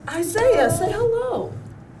Isaiah, say hello.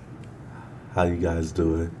 How you guys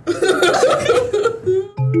doing?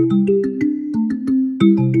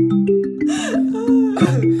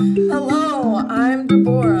 Hello, I'm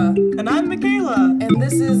Deborah, And I'm Michaela. and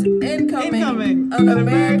this is Incoming, an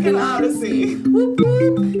American Odyssey. Whoop,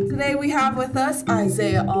 whoop. Today we have with us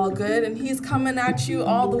Isaiah Allgood, and he's coming at you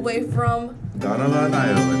all the way from... Donovan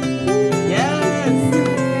Island. Yes!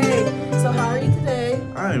 Hey, so how are you today?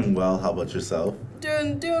 I'm well. How about yourself?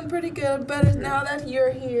 Doing pretty good. Better now that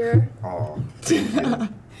you're here. Oh.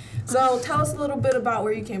 So tell us a little bit about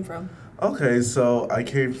where you came from. Okay, so I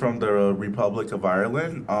came from the Republic of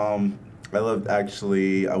Ireland. I lived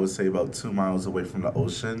actually, I would say about 2 miles away from the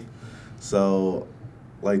ocean. So,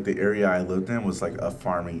 like the area I lived in was like a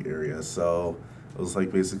farming area. So it was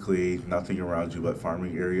like basically nothing around you but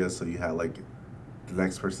farming area. So you had like the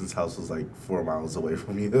next person's house was like 4 miles away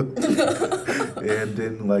from you. And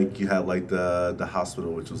then like you had like the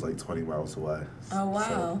hospital, which was like 20 miles away. Oh, wow.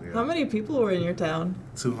 So, yeah. How many people were in your town?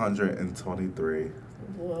 223.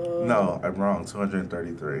 Whoa. No, I'm wrong.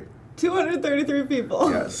 233. 233 people.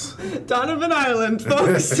 Yes. Donovan Island,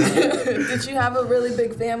 folks. Did you have a really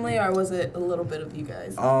big family, or was it a little bit of you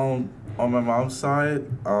guys? On my mom's side,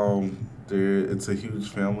 it's a huge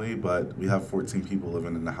family, but we have 14 people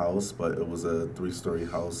living in the house, but it was a 3-story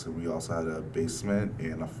house, and we also had a basement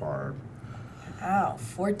and a farm. Wow,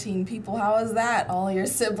 14 people. How was that? All your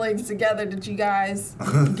siblings together. Did you guys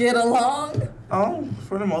get along?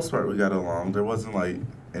 For the most part, we got along. There wasn't like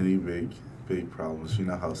any big problems. You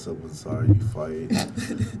know how siblings are. You fight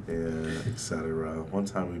and etc. One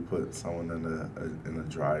time we put someone in a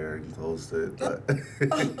dryer and closed it, but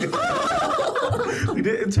we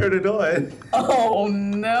didn't turn it on. Oh,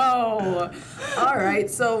 no. All right,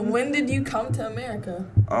 so when did you come to America?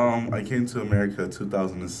 I came to America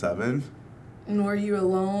 2007. And were you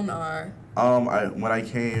alone, or? When I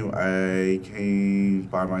came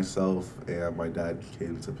by myself, and my dad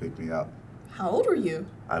came to pick me up. How old were you?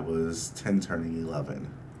 I was 10 turning 11.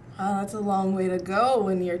 Wow, that's a long way to go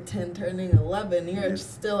when you're 10 turning 11. You're Yeah.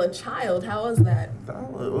 still a child. How was that?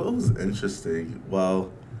 It was interesting.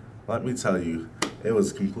 Well, let me tell you, it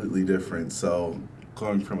was completely different. So,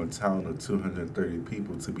 going from a town of 230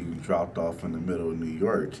 people to being dropped off in the middle of New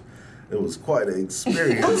York, it was quite an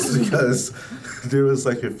experience because there was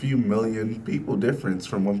like a few million people difference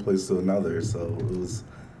from one place to another. So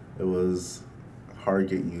it was hard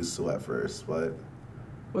getting used to at first, but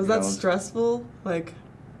Was you that know, stressful? Like,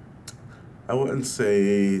 I wouldn't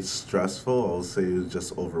say stressful. I would say it was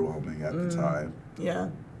just overwhelming at the time. yeah.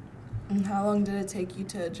 And how long did it take you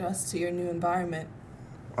to adjust to your new environment?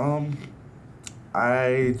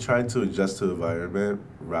 I tried to adjust to the environment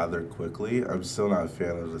rather quickly. I'm still not a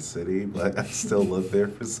fan of the city, but I still live there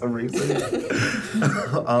for some reason.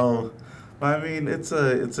 I mean, it's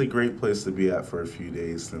a great place to be at for a few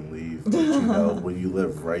days and leave. But, you know, when you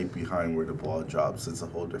live right behind where the ball drops, it's a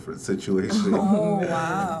whole different situation. Oh,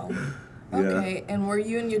 wow. Yeah. Okay, and were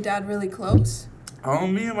you and your dad really close?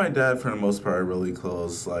 Me and my dad, for the most part, are really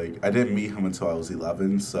close. Like, I didn't meet him until I was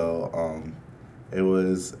 11, so it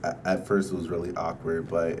was at first it was really awkward,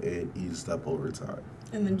 but it eased up over time.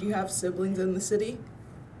 And then do you have siblings in the city?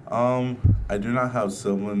 I do not have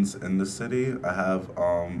siblings in the city. I have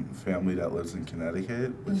family that lives in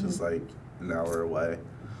Connecticut, which is like an hour away.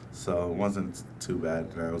 So it wasn't too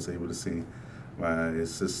bad. And I was able to see my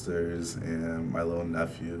sisters and my little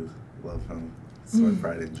nephew. Love him. So I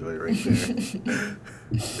probably enjoy it right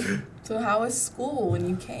there. So how was school when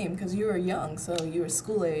you came? Because you were young, so you were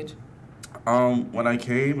school age. When I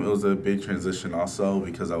came, it was a big transition also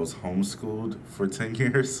because I was homeschooled for 10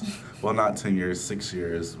 years. Well, not 10 years, 6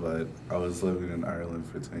 years, but I was living in Ireland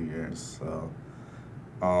for 10 years. So,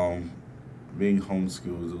 being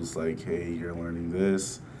homeschooled, it was like, hey, you're learning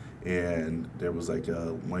this. And there was like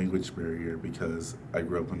a language barrier because I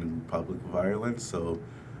grew up in the Republic of Ireland. So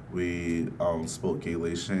we spoke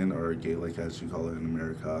Galician, or Gaelic as you call it in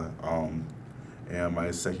America. And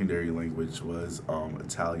my secondary language was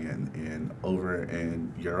Italian. And over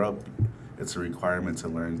in Europe, it's a requirement to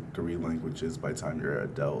learn 3 languages by the time you're an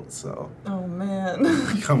adult. So Oh, man.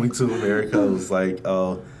 coming to America, it was like, it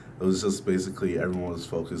was just basically everyone was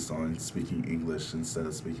focused on speaking English instead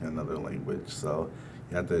of speaking another language. So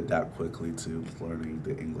you have to adapt quickly to learning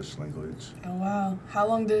the English language. Oh, wow. How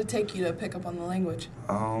long did it take you to pick up on the language?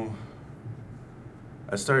 I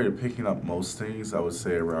started picking up most things, I would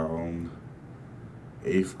say around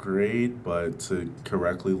 8th grade, but to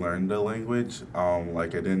correctly learn the language,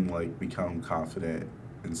 like I didn't like become confident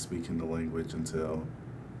in speaking the language until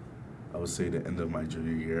I would say the end of my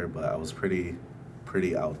junior year, but I was pretty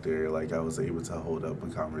out there. Like I was able to hold up a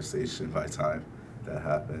conversation by the time that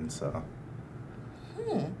happened. So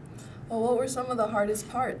Well, what were some of the hardest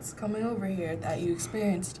parts coming over here that you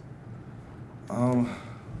experienced? um,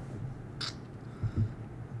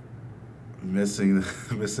 missing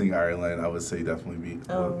missing Ireland, I would say definitely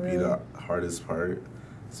Oh, would be really? the hardest part.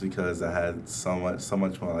 It's because I had so much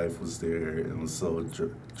of my life was there and it was so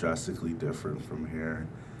drastically different from here,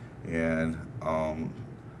 and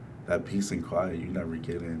that peace and quiet you never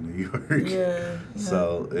get in New York. Yeah.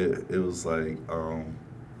 So it was like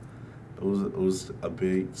it was a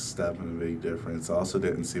big step and a big difference. I also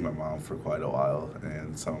didn't see my mom for quite a while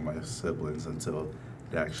and some of my siblings until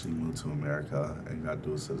they actually moved to America and got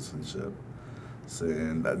dual citizenship. So,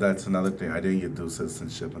 and that's another thing. I didn't get dual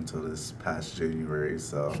citizenship until this past January,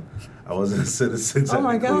 so I wasn't a citizen Oh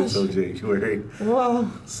my technically gosh. until January.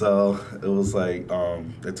 Wow. So it was like I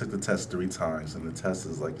took the test 3 times, and the test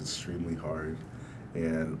is like extremely hard,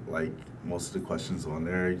 and like most of the questions on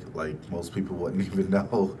there, like most people wouldn't even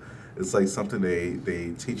know. It's like something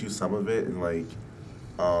they teach you some of it in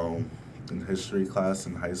history class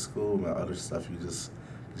in high school, and other stuff you just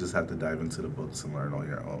have to dive into the books and learn on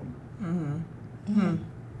your own.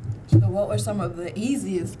 So what were some of the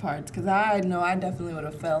easiest parts? Because I know I definitely would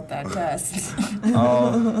have failed that test.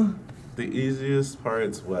 The easiest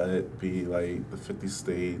parts would be like the 50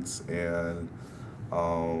 states and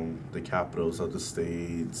the capitals of the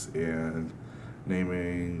states and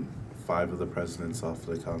naming 5 of the presidents off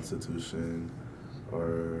the Constitution,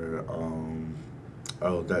 or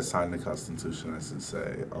that signed the Constitution, I should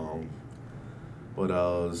say. What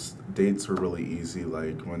else? Dates were really easy,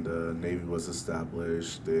 like when the Navy was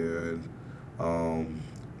established, and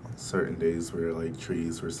certain days where like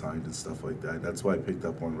treaties were signed and stuff like that. That's why I picked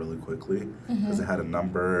up on really quickly because it had a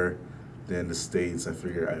number. Then the states, I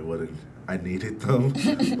figured I needed them,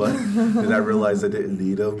 but then I realized I didn't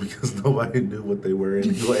need them because nobody knew what they were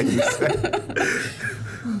anyways.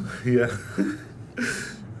 Yeah.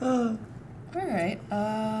 All right.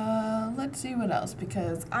 Let's see what else,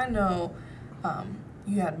 because I know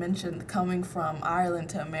you had mentioned coming from Ireland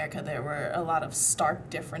to America, there were a lot of stark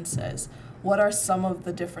differences. What are some of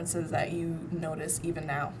the differences that you notice even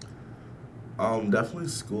now? Definitely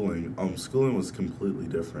schooling. Schooling was completely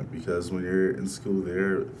different because when you're in school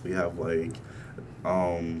there, we have like,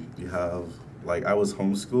 you have like I was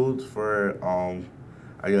homeschooled for,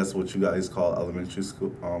 I guess what you guys call elementary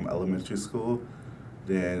school.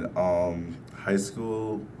 Then high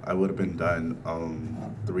school, I would have been done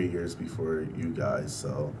 3 years before you guys.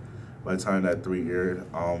 So by the time that 3 year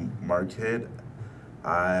mark hit,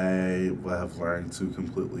 I would have learned 2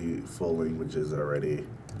 completely full languages already.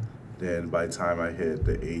 Then by the time I hit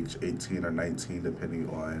the age 18 or 19, depending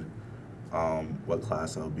on what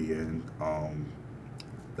class I'll be in,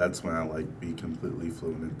 that's when I like be completely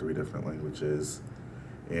fluent in 3 different languages.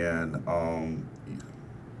 And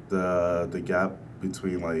the gap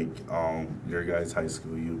between like your guys' high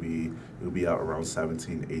school, you'll be out around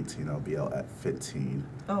 17, 18. I'll be out at 15.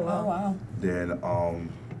 Oh Oh, wow. wow. Then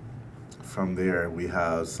from there we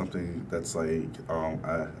have something that's like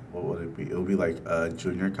what would it be? It'll be like a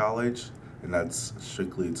junior college, and that's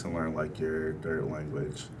strictly to learn like your third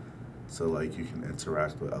language. So like you can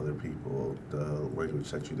interact with other people, the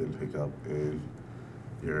language that you didn't pick up in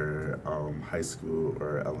your high school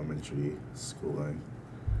or elementary schooling.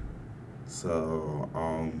 So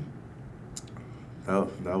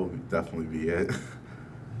that would definitely be it.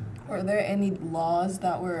 Were there any laws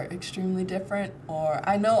that were extremely different? Or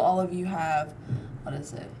I know all of you have, what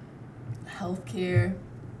is it, healthcare?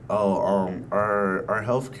 Our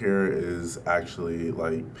healthcare is actually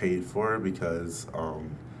like paid for because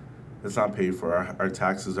it's not paid for. Our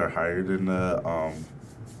taxes are higher than the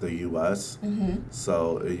U.S.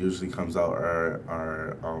 So it usually comes out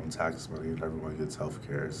our tax money, and everyone gets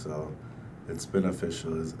healthcare. So it's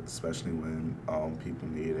beneficial, especially when people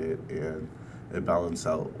need it, and it balances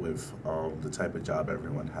out with the type of job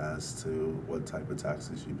everyone has to what type of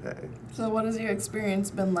taxes you pay. So what has your experience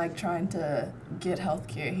been like trying to get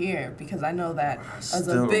healthcare here? Because I know that as a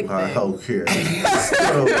Still big don't got thing. healthcare.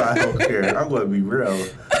 Still don't got healthcare. I'm gonna be real.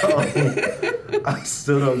 I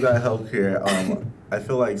still don't got healthcare. I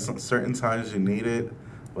feel like certain times you need it,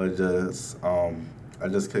 but I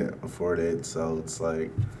just can't afford it. So it's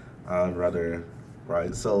like I'd rather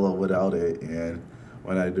ride solo without it. And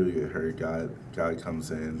when I do get hurt, God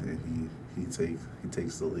comes in and he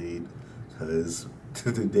takes the lead. Because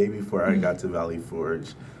the day before I got to Valley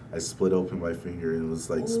Forge, I split open my finger and it was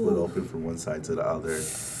like split open from one side to the other,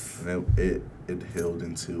 and it healed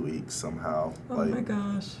in 2 weeks somehow. Oh like my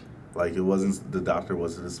gosh. Like it wasn't, the doctor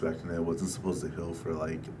wasn't expecting it. It wasn't supposed to heal for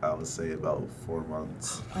like, I would say about 4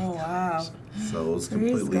 months. Oh, wow. So it was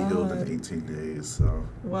Praise completely healed in God. 18 days. So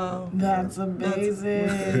Wow. That's That's amazing.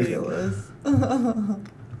 ridiculous.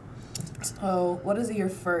 So, what is your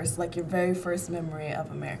very first memory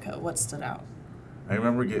of America? What stood out? I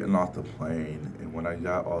remember getting off the plane, and when I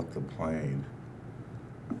got off the plane,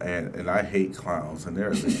 and I hate clowns, and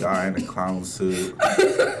there's a guy in a clown suit,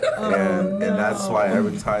 and that's why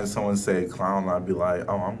every time someone say clown, I'd be like,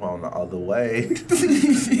 oh, I'm going the other way.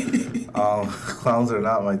 Clowns are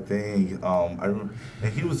not my thing. And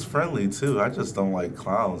he was friendly too. I just don't like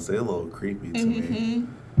clowns. They're a little creepy to me.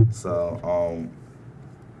 So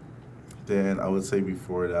then I would say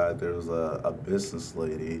before that there was a business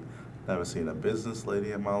lady. Never seen a business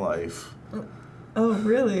lady in my life. Oh,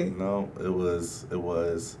 really? No, it was.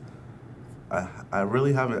 I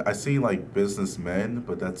really haven't. I seen like businessmen,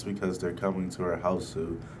 but that's because they're coming to our house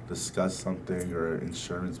to discuss something or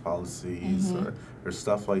insurance policies or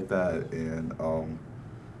stuff like that. And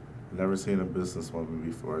never seen a businesswoman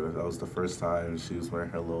before. That was the first time. She was wearing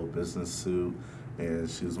her little business suit, and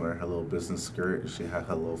she was wearing her little business skirt. And she had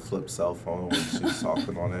her little flip cell phone when she was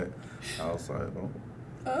talking on it. I was like, oh.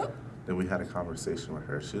 Oh, Then we had a conversation with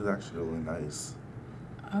her. She was actually really nice.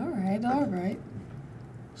 all right, all right.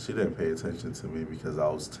 She didn't pay attention to me because I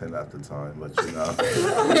was 10 at the time, but you know.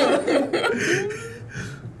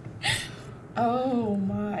 Oh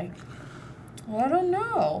my. Well, I don't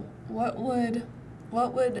know. What would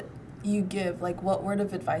you give? Like, what word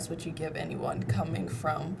of advice would you give anyone coming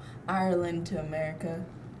from Ireland to America?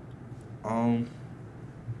 I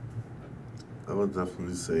would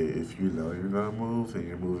definitely say if you know you're gonna move and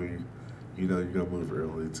you're moving, you know you're gonna move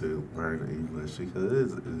early to learn English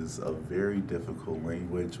because it is a very difficult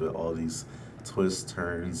language with all these twists,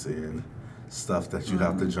 turns, and stuff that you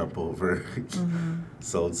have to jump over.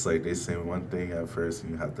 So it's like they say one thing at first,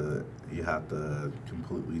 and you have to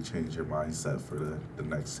completely change your mindset for the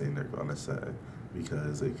next thing they're gonna say,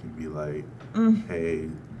 because it can be like, hey,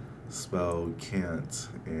 spell can't,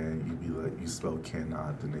 and you be like, you spell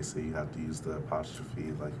cannot, then they say you have to use the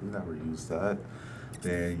apostrophe, like we never used that.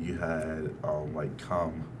 Then you had like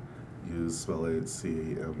come, you spell it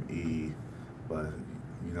CAME, but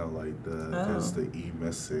you know like there's the E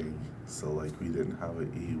missing, so like we didn't have an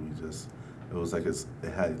E, it was like it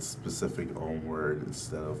had its specific own word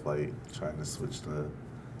instead of like trying to switch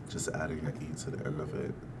just adding an E to the end of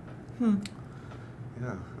it.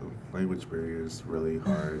 Yeah, language barrier is really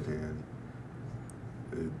hard, and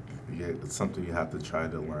it's something you have to try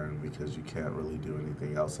to learn because you can't really do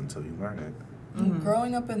anything else until you learn it.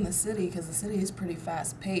 Growing up in the city, because the city is pretty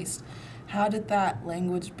fast-paced, how did that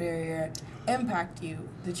language barrier impact you?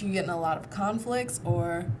 Did you get in a lot of conflicts,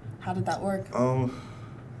 or how did that work?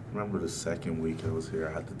 Remember the second week I was here,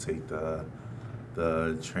 I had to take the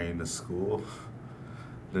train to school.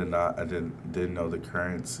 I didn't know the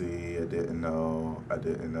currency. I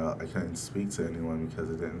couldn't speak to anyone because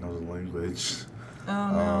I didn't know the language.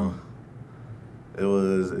 Oh, no.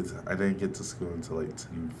 I didn't get to school until like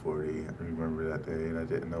 10:40. I remember that day, and I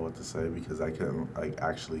didn't know what to say because I couldn't like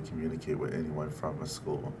actually communicate with anyone from the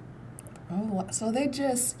school. Oh, so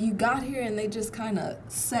you got here and they just kind of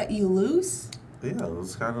set you loose? Yeah, it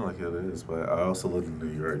was kind of like it is, but I also lived in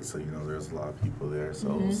New York, so you know there's a lot of people there. So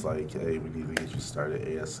it was like, hey, we need to get you started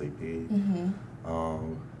ASAP.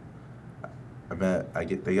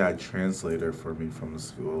 They got a translator for me from the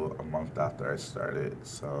school a month after I started.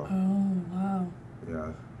 So Oh, wow.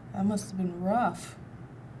 yeah, That must have been rough.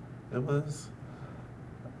 it was.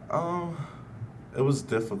 It was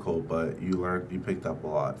difficult, but you picked up a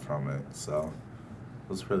lot from it. So it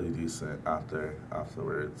was pretty decent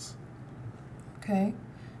afterwards. Okay.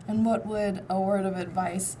 And what would a word of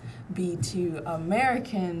advice be to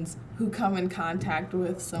Americans who come in contact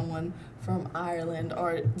with someone from Ireland,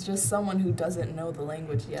 or just someone who doesn't know the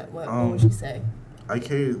language yet? What would you say? I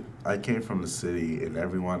came from the city, and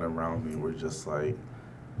everyone around me were just like,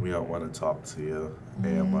 we don't want to talk to you.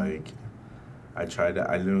 And like I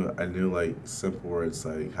knew like simple words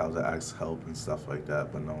like how to ask help and stuff like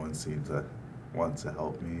that, but no one seemed to want to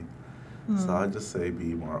help me. So I just say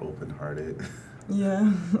be more open-hearted.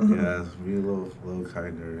 Yeah. Yeah, be a little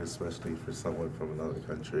kinder, especially for someone from another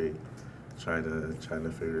country trying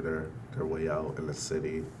to figure their way out in the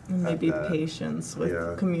city. Maybe patience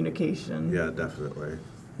with communication. Yeah, definitely.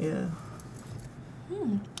 Yeah.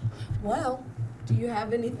 Well, do you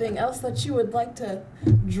have anything else that you would like to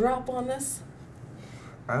drop on us?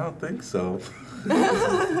 I don't think so.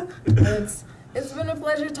 It's been a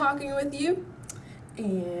pleasure talking with you.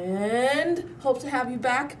 And hope to have you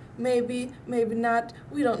back. Maybe, maybe not.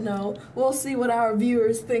 We don't know. We'll see what our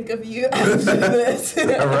viewers think of you after this.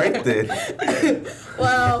 All right, then.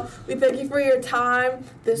 Well, we thank you for your time.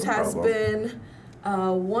 This No has problem. been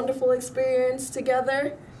a wonderful experience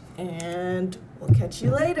together, and we'll catch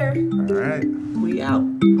you later. All right. We out.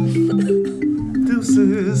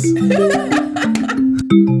 Deuces.